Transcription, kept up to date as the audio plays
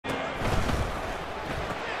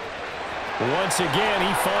Once again,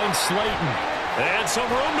 he finds Slayton. And some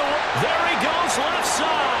room to work. There he goes, left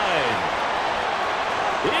side.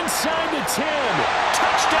 Inside the 10.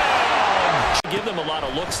 Touchdown! Give them a lot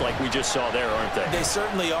of looks like we just saw there, aren't they? They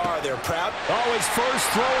certainly are. They're proud. Oh, his first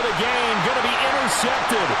throw of the game. Going to be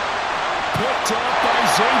intercepted. Picked up by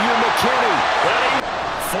Xavier McKinney.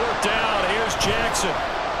 Fourth down. Here's Jackson.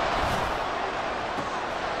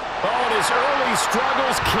 Oh, and his early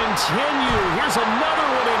struggles continue. Here's another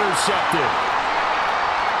one intercepted.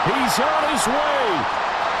 He's on his way.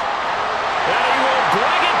 And he will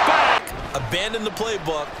bring it back. Abandon the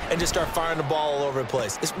playbook and just start firing the ball all over the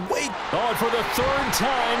place. It's way. Oh, and for the third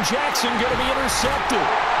time, Jackson going to be intercepted.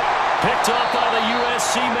 Picked up by the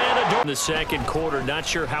USC man in the second quarter. Not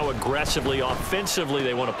sure how aggressively, offensively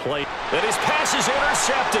they want to play. And his pass is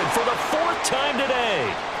intercepted for the fourth time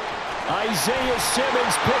today. Isaiah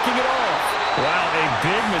Simmons picking it off. Wow, a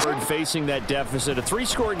big mistake facing that deficit. A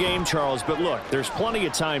three-score game, Charles, but look, there's plenty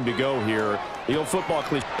of time to go here. The old football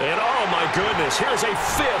cliche. And oh my goodness, here's a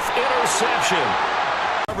fifth interception.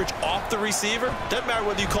 Coverage off the receiver. Doesn't matter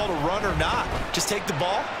whether you call it a run or not. Just take the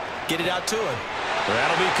ball, get it out to him.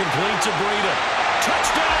 That'll be complete to Breida.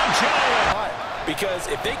 Touchdown, Giant. Because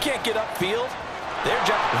if they can't get upfield, they're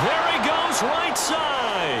just... There he goes, right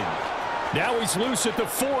side. Now he's loose at the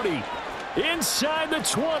 40. Inside the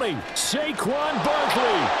 20. Saquon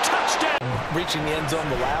Barkley. Touchdown. Reaching the end zone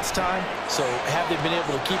the last time, so have they been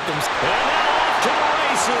able to keep them... And now off to the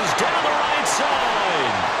races, down the right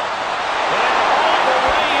side. And all the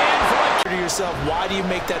way in for a... To yourself, why do you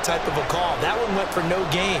make that type of a call? That one went for no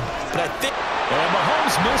gain, but I think... And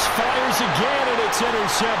Mahomes misfires again, and it's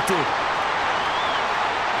intercepted.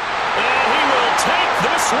 And he will take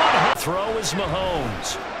this one. Throw is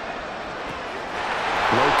Mahomes.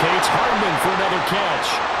 Locates Hardman for another catch.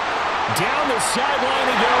 Down the sideline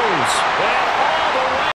he goes.